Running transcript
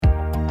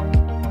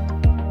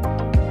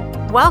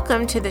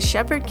Welcome to the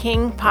Shepherd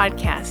King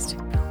podcast.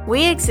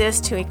 We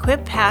exist to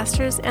equip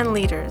pastors and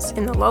leaders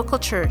in the local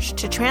church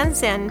to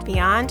transcend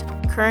beyond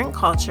current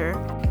culture,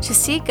 to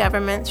see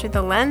government through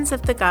the lens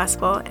of the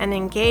gospel and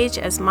engage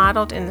as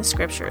modeled in the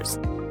scriptures.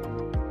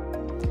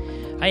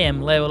 I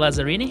am Leo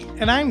Lazzarini.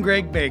 And I'm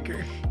Greg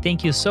Baker.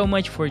 Thank you so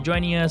much for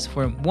joining us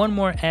for one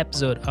more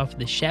episode of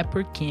the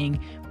Shepherd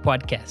King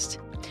podcast.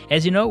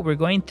 As you know, we're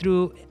going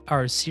through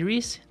our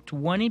series,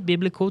 20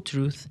 Biblical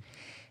Truths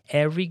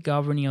Every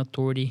Governing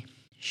Authority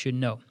Should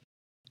Know.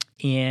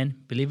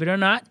 And believe it or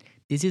not,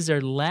 this is our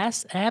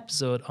last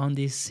episode on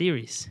this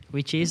series,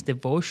 which is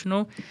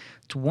Devotional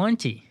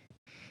 20.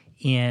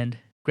 And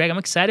Greg, I'm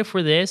excited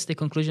for this, the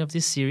conclusion of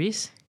this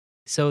series.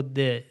 So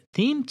the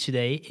theme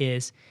today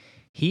is,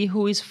 he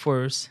who is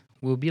first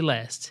will be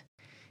last,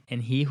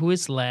 and he who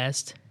is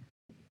last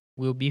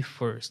will be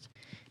first.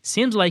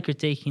 Seems like you're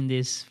taking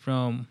this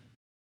from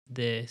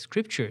the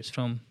scriptures,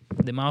 from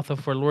the mouth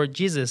of our Lord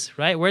Jesus,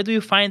 right? Where do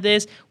you find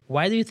this?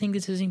 Why do you think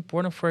this is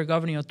important for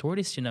governing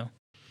authorities to know?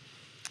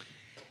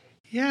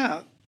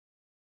 Yeah.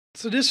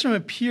 So just from a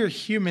pure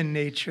human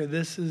nature,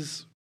 this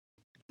is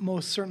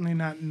most certainly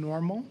not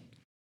normal.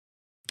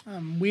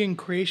 We in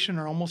creation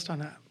are almost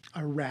on a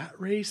rat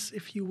race,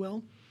 if you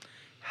will.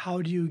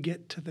 How do you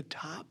get to the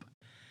top?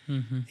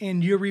 Mm-hmm.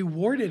 And you're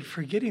rewarded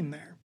for getting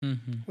there,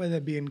 whether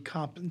it be in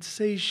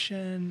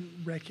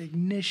compensation,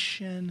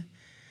 recognition.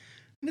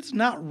 And it's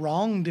not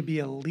wrong to be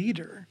a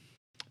leader,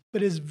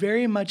 but it's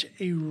very much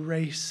a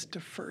race to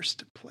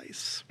first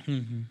place.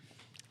 Mm-hmm.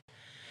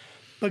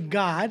 But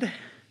God,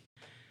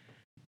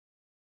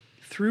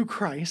 through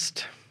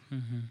Christ,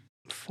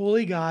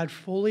 fully God,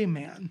 fully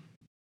man,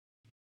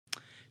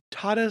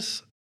 taught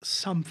us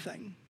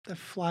something that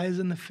flies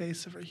in the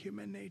face of our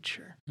human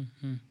nature.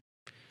 Mm-hmm.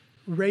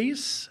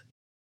 Race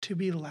to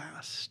be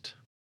last.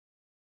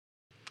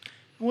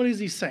 What is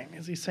he saying?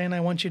 Is he saying, I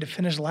want you to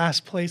finish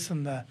last place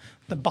in the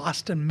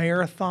Boston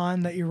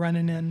Marathon that you're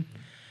running in?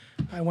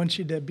 I want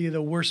you to be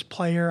the worst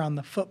player on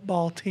the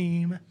football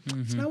team.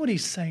 It's not what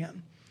he's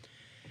saying.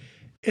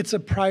 It's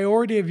a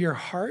priority of your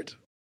heart,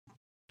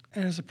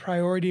 and it's a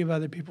priority of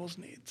other people's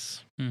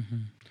needs.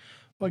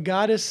 What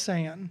God is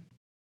saying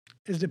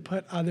is to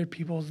put other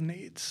people's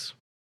needs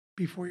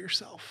before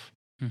yourself,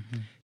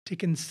 to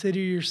consider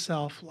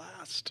yourself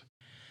last.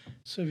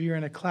 So if you're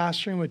in a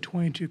classroom with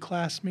 22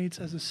 classmates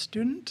as a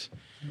student,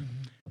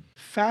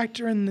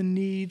 factor in the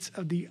needs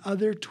of the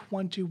other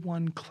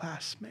 21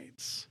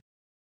 classmates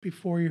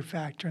before you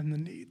factor in the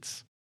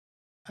needs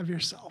of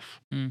yourself.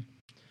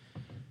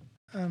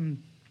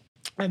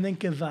 I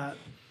think of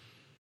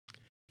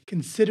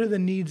consider the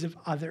needs of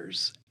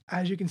others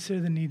as you consider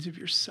the needs of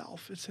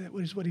yourself. It's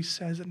what he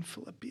says in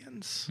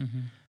Philippians.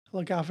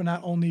 Look out for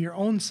not only your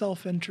own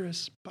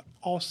self-interest, but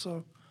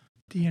also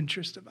the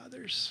interest of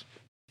others.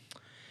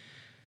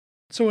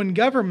 So in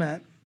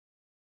government,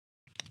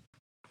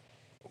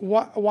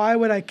 why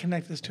would I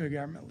connect this to a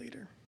government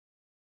leader?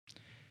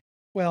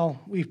 Well,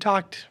 we've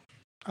talked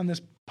on this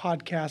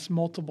podcast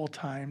multiple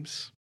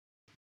times.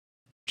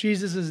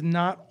 Jesus is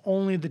not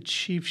only the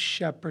chief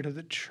shepherd of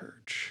the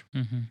church.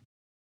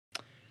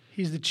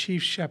 He's the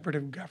chief shepherd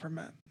of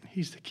government.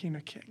 He's the King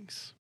of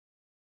Kings.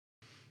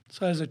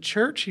 So as a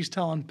church, he's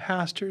telling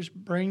pastors,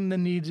 bring the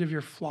needs of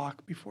your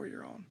flock before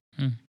your own.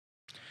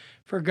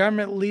 For a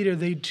government leader,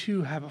 they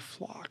too have a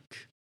flock.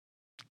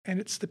 And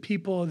it's the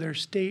people of their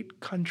state,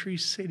 country,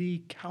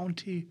 city,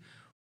 county,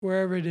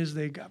 wherever it is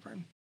they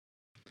govern.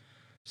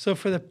 So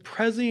for the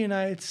President of the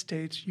United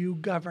States, you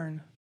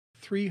govern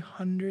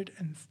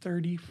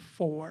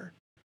 334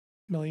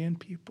 million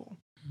people.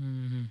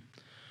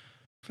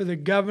 For the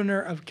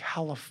governor of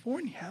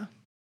California,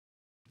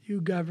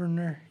 you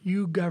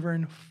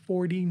govern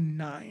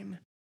 49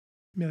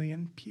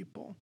 million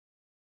people.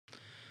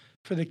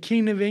 For the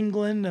King of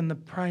England and the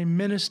Prime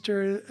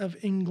Minister of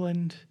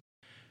England,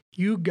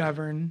 you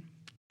govern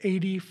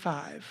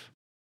 85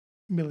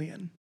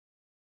 million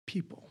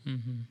people.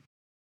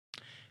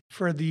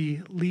 For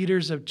the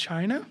leaders of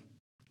China,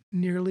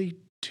 nearly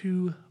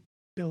 2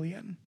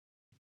 billion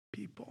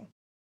people.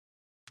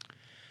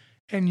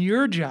 And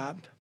your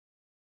job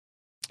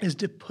is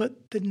to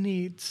put the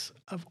needs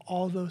of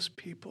all those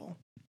people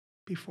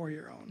before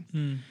your own.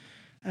 And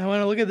I want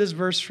to look at this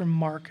verse from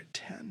Mark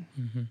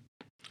 10.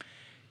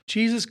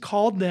 Jesus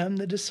called them,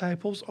 the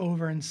disciples,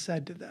 over and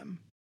said to them,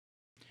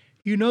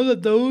 you know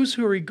that those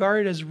who are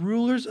regarded as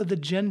rulers of the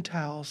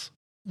Gentiles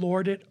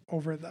lord it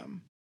over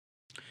them,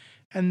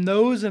 and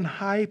those in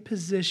high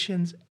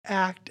positions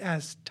act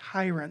as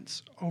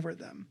tyrants over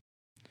them.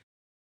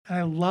 And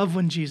I love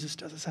when Jesus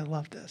does this. I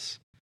love this.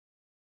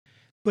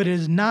 But it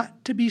is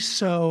not to be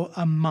so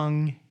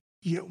among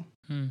you.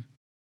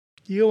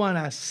 You want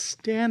to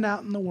stand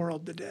out in the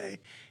world today.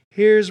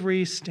 Here's where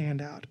you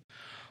stand out.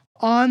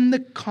 On the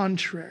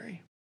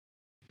contrary,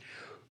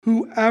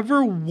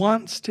 whoever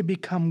wants to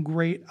become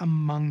great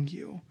among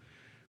you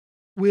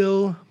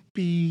will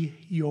be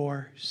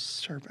your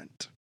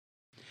servant.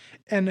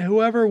 And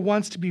whoever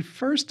wants to be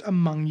first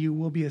among you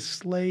will be a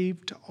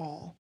slave to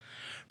all.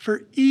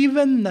 For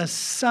even the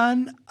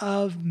Son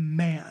of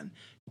Man,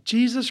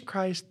 Jesus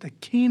Christ, the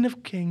King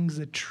of Kings,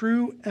 the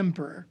true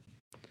Emperor,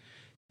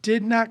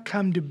 did not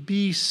come to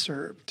be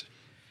served,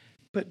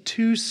 but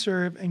to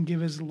serve and give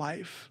his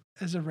life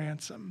as a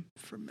ransom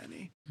for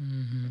many.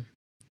 Mm-hmm.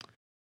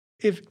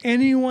 If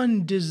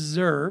anyone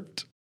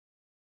deserved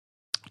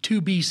to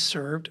be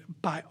served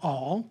by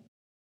all,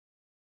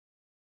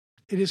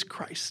 it is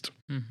Christ.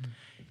 Mm-hmm.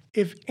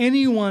 If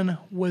anyone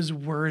was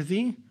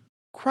worthy,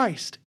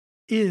 Christ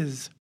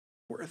is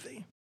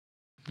worthy.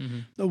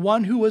 Mm-hmm. The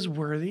one who was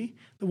worthy,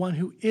 the one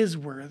who is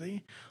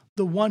worthy,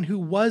 the one who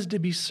was to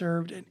be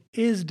served and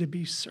is to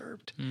be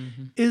served,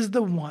 Mm-hmm. is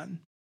the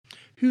one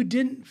who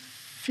didn't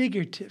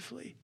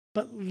figuratively,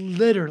 but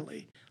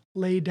literally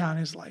lay down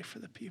his life for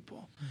the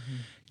people.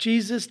 Mm-hmm.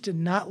 Jesus did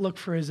not look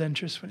for his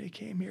interests when he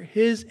came here.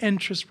 His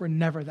interests were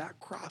never that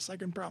cross. I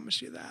can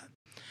promise you that.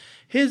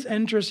 His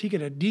interests, he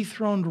could have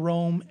dethroned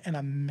Rome in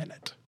a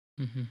minute.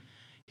 Mm-hmm.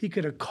 He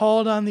could have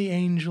called on the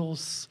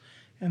angels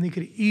and they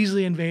could have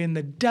easily invaded. And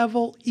the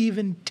devil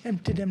even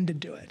tempted him to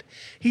do it.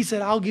 He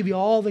said, I'll give you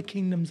all the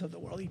kingdoms of the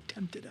world. He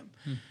tempted him.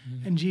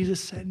 Mm-hmm. And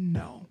Jesus said,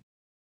 no,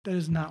 that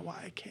is not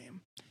why I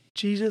came.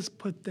 Jesus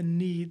put the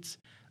needs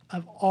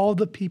of all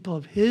the people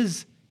of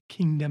his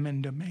kingdom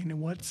and domain.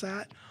 And what's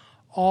that?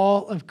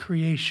 All of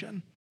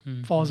creation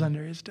falls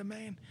under his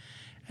domain.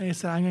 And he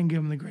said, I'm going to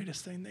give them the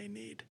greatest thing they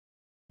need.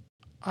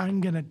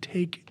 I'm going to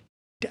take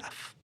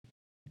death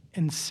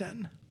and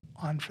sin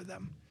on for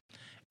them.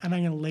 And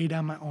I'm going to lay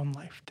down my own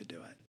life to do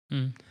it.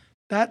 Mm.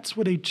 That's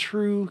what a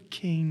true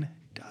king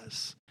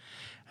does.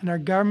 And our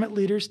government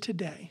leaders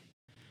today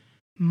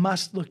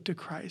must look to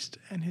Christ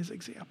and his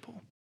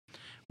example.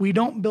 We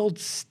don't build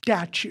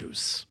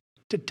statues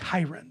to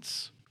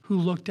tyrants who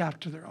looked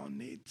after their own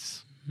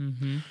needs.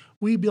 Mm-hmm.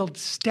 We build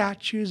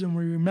statues and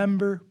we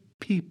remember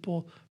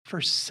people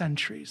for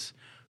centuries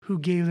who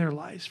gave their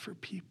lives for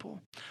people.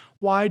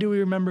 Why do we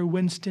remember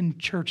Winston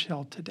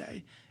Churchill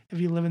today? If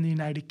you live in the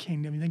United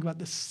Kingdom, you think about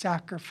the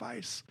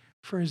sacrifice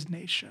for his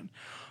nation.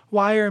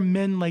 Why are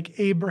men like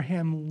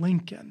Abraham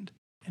Lincoln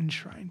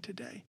enshrined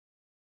today?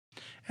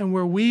 And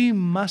where we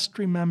must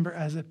remember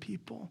as a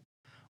people,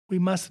 we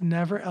must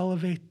never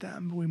elevate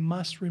them, but we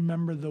must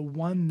remember the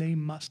one they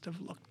must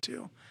have looked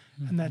to,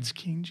 and that's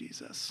King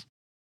Jesus.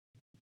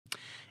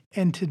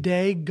 And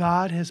today,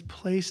 God has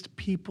placed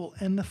people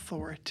in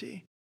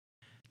authority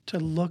to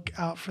look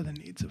out for the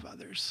needs of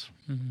others.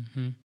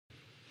 Mm-hmm.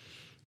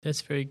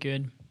 That's very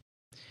good.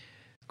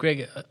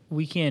 Greg,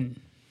 we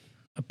can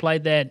apply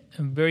that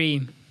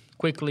very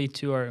quickly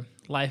to our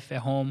life at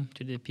home,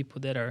 to the people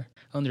that are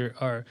under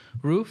our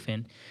roof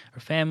and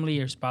our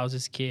family, our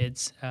spouses,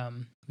 kids.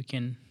 We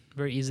can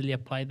very easily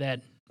apply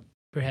that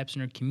perhaps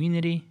in our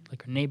community,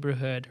 like our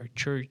neighborhood, our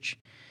church.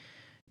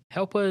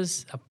 Help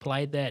us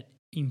apply that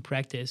in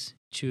practice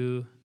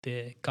to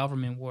the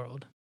government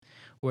world,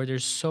 where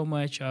there's so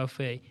much of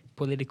a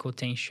political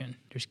tension.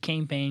 There's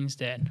campaigns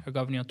that our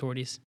governing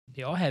authorities,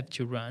 they all have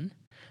to run.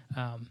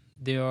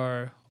 They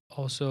are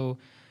also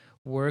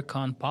work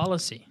on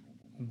policy,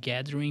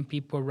 gathering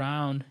people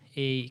around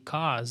a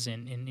cause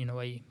and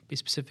a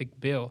specific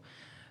bill.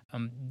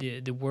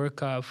 The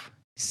work of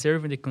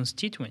serving the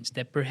constituents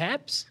that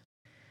perhaps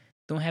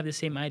don't have the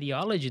same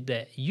ideology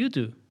that you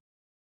do.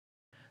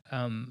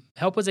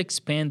 Help us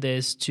expand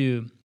this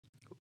to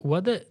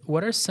what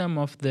are some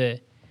of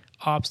the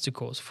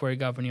obstacles for a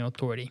governing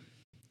authority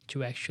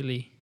to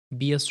actually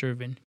be a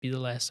servant, be the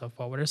last of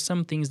all? What are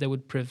some things that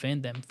would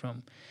prevent them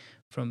from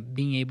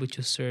being able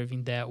to serve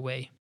in that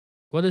way?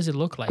 What does it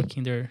look like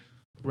in their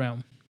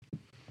realm?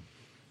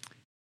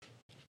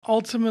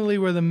 Ultimately,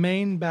 where the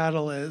main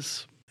battle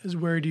is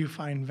where do you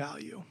find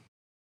value?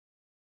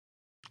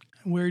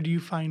 And where do you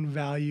find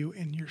value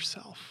in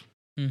yourself?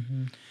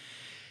 Mm-hmm.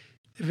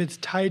 If it's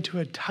tied to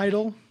a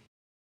title,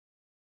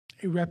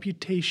 a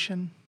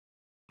reputation,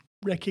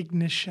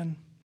 recognition,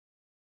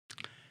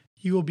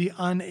 you will be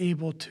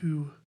unable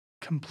to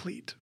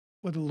complete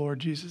what the Lord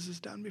Jesus has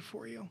done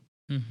before you.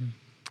 Mm-hmm.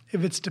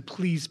 If it's to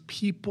please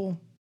people,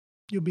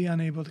 you'll be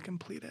unable to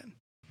complete it.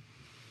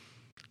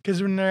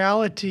 Because in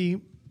reality,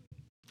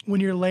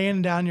 when you're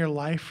laying down your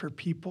life for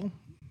people,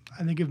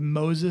 I think of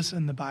Moses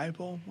in the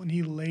Bible, when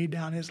he laid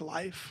down his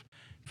life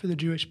for the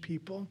Jewish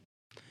people,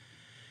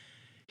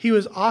 he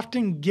was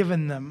often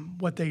given them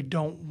what they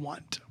don't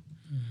want,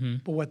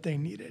 but what they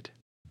needed.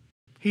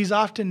 He's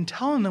often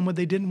telling them what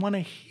they didn't want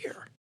to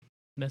hear.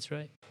 That's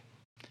right.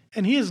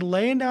 And he is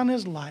laying down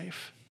his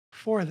life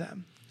for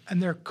them,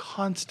 and they're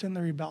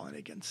constantly rebelling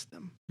against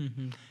them.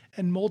 Mm-hmm.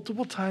 And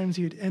multiple times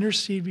he would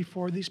intercede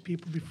before these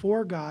people,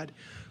 before God,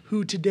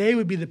 who today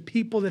would be the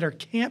people that are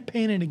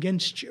campaigning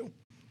against you.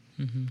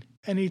 Mm-hmm.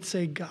 And he'd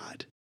say,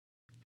 God,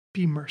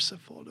 be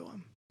merciful to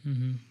them.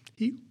 Mm-hmm.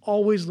 He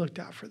always looked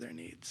out for their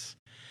needs.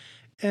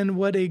 And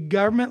what a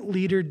government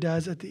leader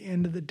does at the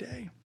end of the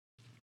day,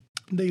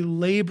 they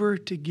labor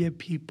to give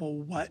people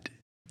what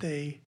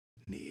they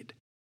need.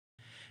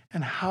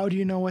 And how do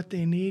you know what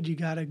they need? You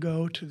got to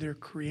go to their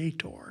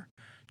creator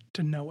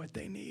to know what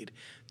they need.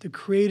 The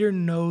creator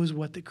knows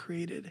what the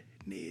created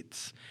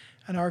needs.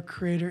 And our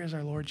Creator is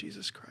our Lord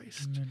Jesus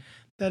Christ. Amen.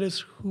 That is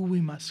who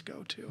we must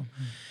go to.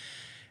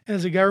 And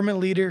as a government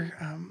leader,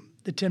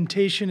 the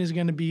temptation is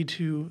going to be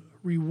to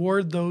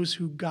reward those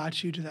who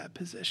got you to that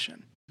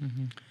position.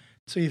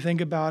 So you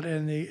think about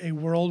in a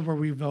world where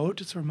we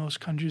vote, it's where most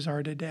countries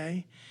are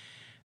today.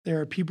 There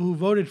are people who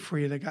voted for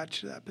you that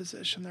got you to that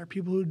position. There are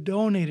people who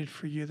donated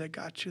for you that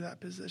got you to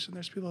that position.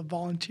 There's people who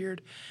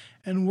volunteered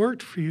and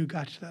worked for you,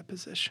 got you to that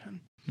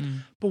position.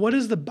 But what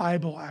does the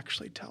Bible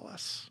actually tell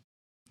us?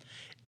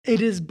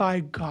 It is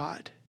by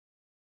God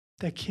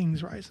that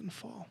kings rise and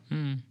fall.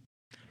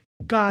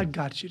 God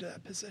got you to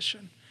that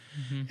position.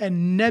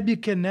 And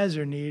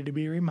Nebuchadnezzar needed to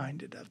be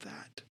reminded of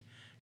that.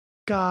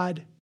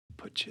 God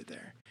put you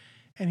there.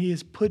 And he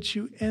has put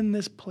you in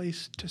this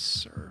place to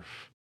serve.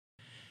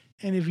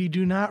 And if you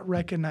do not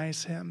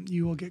recognize him,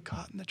 you will get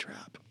caught in the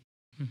trap.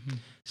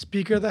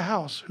 Speaker of the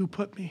House, who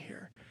put me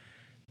here?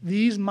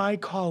 These, my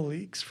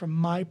colleagues from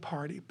my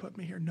party, put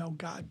me here. No,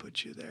 God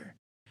put you there.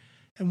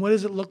 And what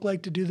does it look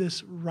like to do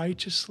this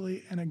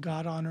righteously in a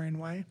God-honoring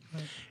way?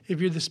 Right.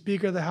 If you're the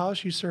Speaker of the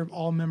House, you serve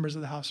all members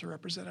of the House of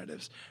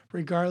Representatives,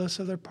 regardless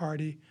of their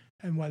party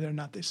and whether or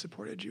not they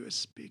supported you as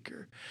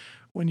Speaker.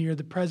 When you're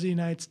the President of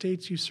the United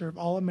States, you serve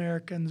all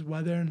Americans,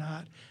 whether or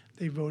not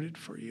they voted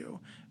for you.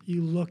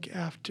 You look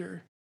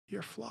after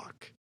your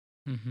flock.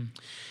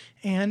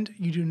 And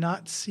you do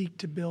not seek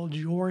to build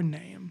your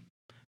name,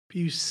 but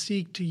you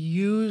seek to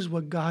use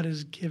what God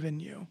has given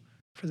you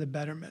for the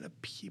betterment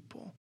of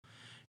people.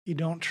 You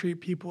don't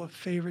treat people with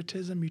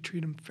favoritism, you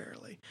treat them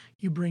fairly.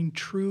 You bring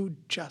true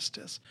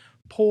justice.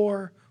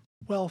 Poor,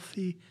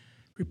 wealthy,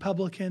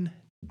 Republican,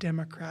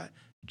 Democrat,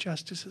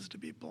 justice is to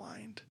be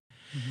blind.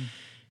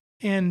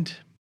 And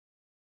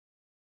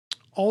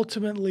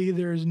ultimately,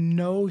 there is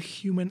no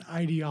human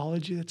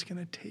ideology that's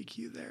going to take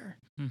you there.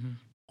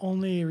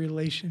 Only a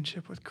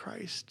relationship with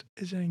Christ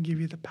is going to give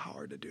you the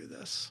power to do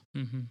this.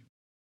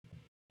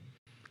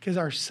 Because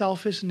our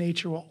selfish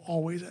nature will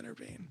always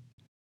intervene.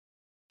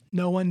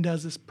 No one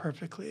does this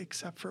perfectly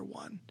except for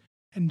one,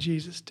 and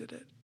Jesus did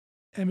it.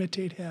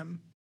 Imitate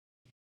him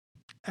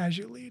as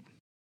you lead.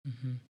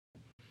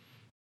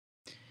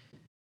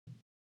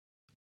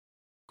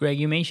 Greg,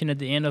 you mentioned at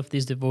the end of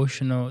this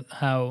devotional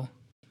how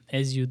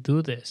as you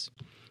do this,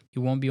 it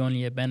won't be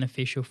only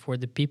beneficial for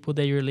the people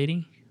that you're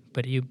leading,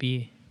 but it'll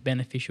be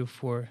beneficial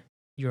for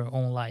your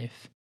own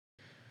life.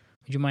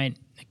 Would you mind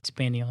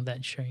expanding on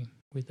that, sharing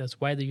with us?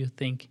 Why do you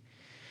think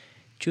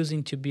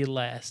choosing to be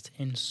last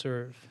and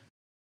serve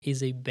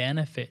is a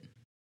benefit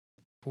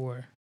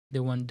for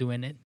the one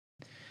doing it?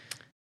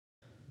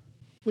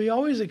 We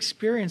always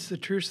experience the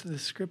truths of the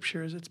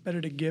scriptures. It's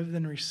better to give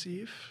than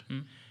receive.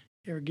 You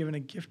ever given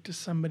a gift to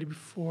somebody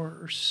before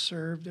or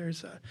served?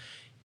 There's a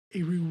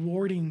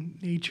rewarding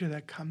nature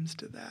that comes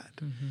to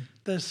that.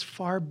 That's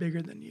far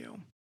bigger than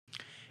you.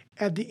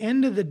 At the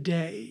end of the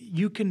day,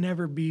 you can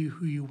never be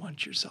who you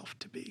want yourself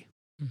to be.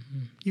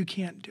 You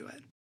can't do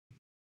it.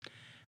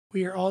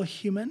 We are all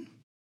human.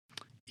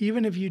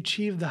 Even if you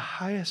achieve the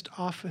highest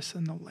office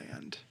in the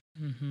land,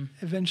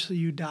 eventually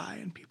you die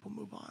and people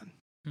move on.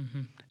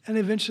 And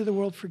eventually the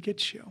world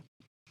forgets you.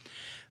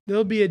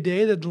 There'll be a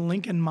day that the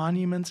Lincoln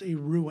Monument's a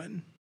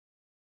ruin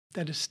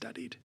that is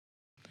studied.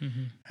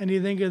 And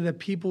you think of the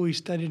people we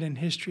studied in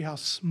history, how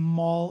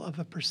small of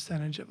a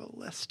percentage of a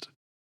list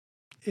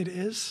it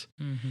is.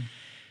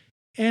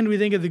 And we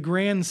think of the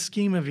grand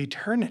scheme of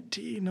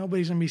eternity.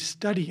 Nobody's going to be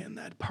studying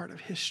that part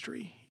of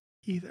history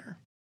either.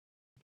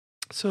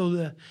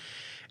 So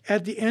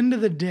at the end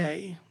of the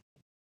day,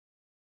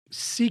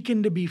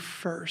 seeking to be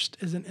first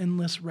is an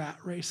endless rat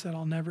race that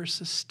I'll never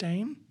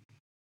sustain,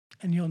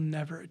 and you'll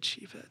never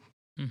achieve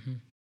it.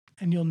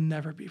 And you'll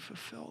never be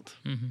fulfilled.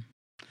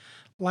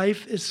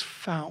 Life is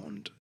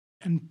found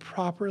in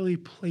properly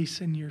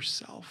placing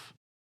yourself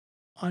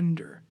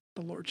under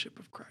the Lordship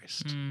of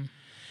Christ.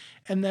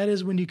 And that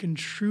is when you can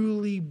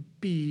truly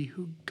be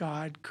who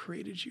God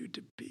created you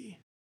to be.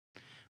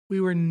 We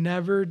were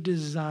never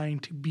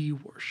designed to be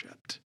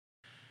worshipped.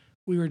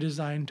 We were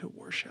designed to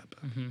worship.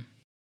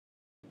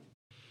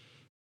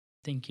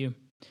 Thank you.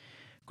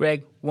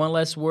 Greg, one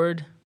last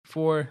word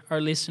for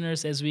our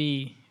listeners as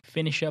we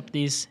finish up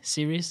this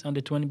series on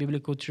the 20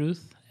 biblical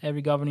truths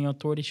every governing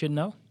authority should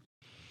know.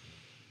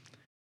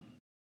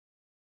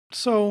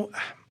 So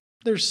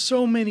there's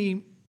so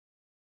many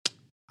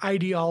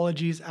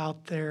ideologies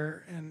out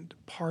there and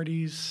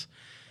parties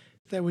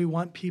that we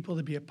want people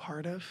to be a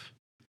part of.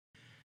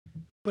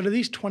 But if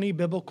these 20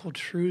 biblical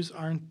truths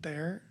aren't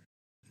there,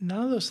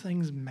 none of those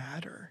things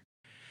matter.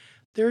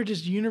 They're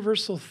just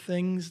universal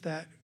things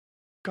that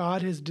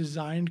God has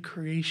designed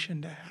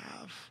creation to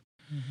have.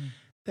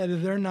 That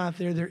if they're not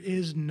there, there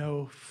is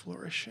no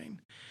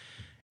flourishing.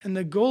 And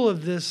the goal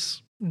of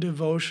this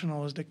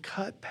devotional is to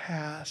cut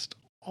past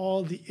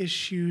all the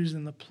issues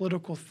and the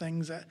political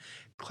things that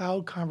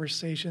cloud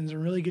conversations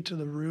and really get to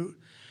the root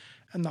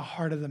and the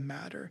heart of the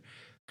matter.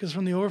 Because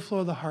from the overflow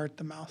of the heart,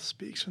 the mouth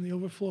speaks. From the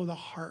overflow of the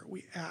heart,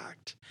 we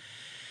act.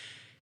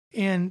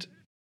 And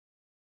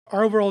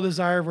our overall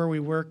desire of where we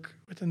work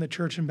within the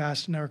Church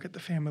Ambassador Network at the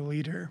Family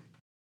Leader,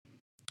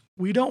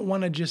 we don't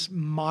want to just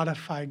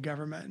modify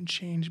government and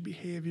change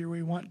behavior.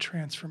 We want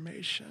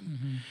transformation.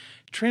 Mm-hmm.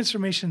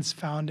 Transformation's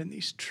found in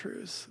these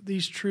truths.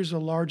 These truths will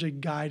largely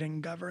guide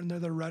and govern. They're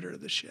the rudder of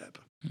the ship.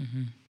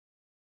 Mm-hmm.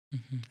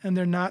 Mm-hmm. And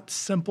they're not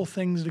simple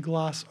things to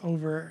gloss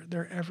over.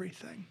 They're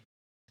everything.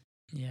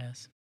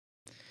 Yes.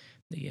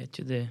 They get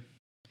to the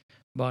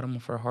bottom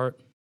of our heart.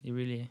 It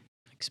really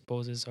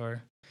exposes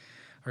our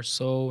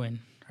soul and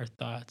our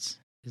thoughts,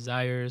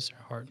 desires,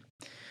 our heart.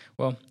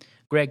 Well,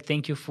 Greg,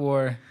 thank you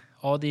for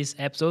all these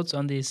episodes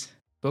on this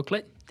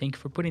booklet. Thank you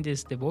for putting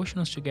these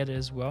devotionals together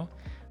as well.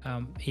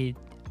 I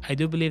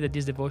do believe that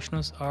these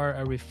devotionals are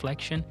a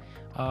reflection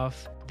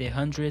of the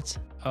hundreds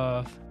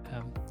of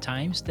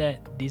times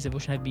that these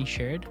devotions have been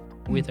shared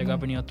with our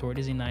governing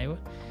authorities in Iowa,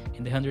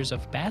 and the hundreds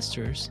of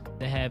pastors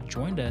that have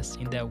joined us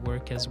in that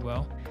work as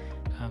well.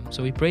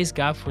 So we praise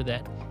God for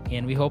that,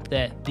 and we hope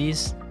that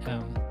these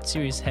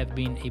series have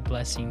been a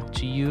blessing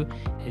to you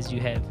as you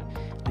have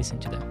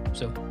listened to them.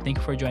 So thank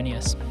you for joining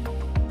us.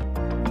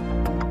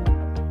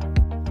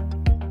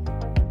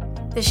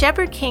 The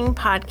Shepherd King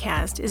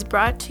podcast is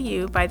brought to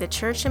you by the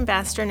Church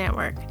Ambassador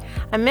Network,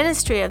 a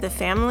ministry of the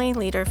Family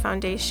Leader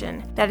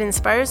Foundation that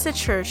inspires the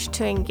church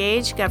to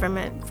engage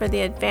government for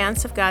the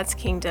advance of God's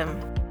kingdom.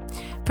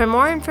 For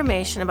more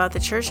information about the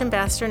Church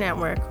Ambassador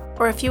Network,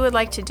 or if you would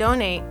like to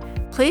donate,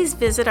 please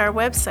visit our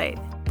website,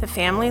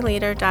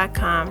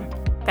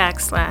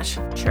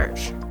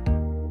 thefamilyleader.com/church.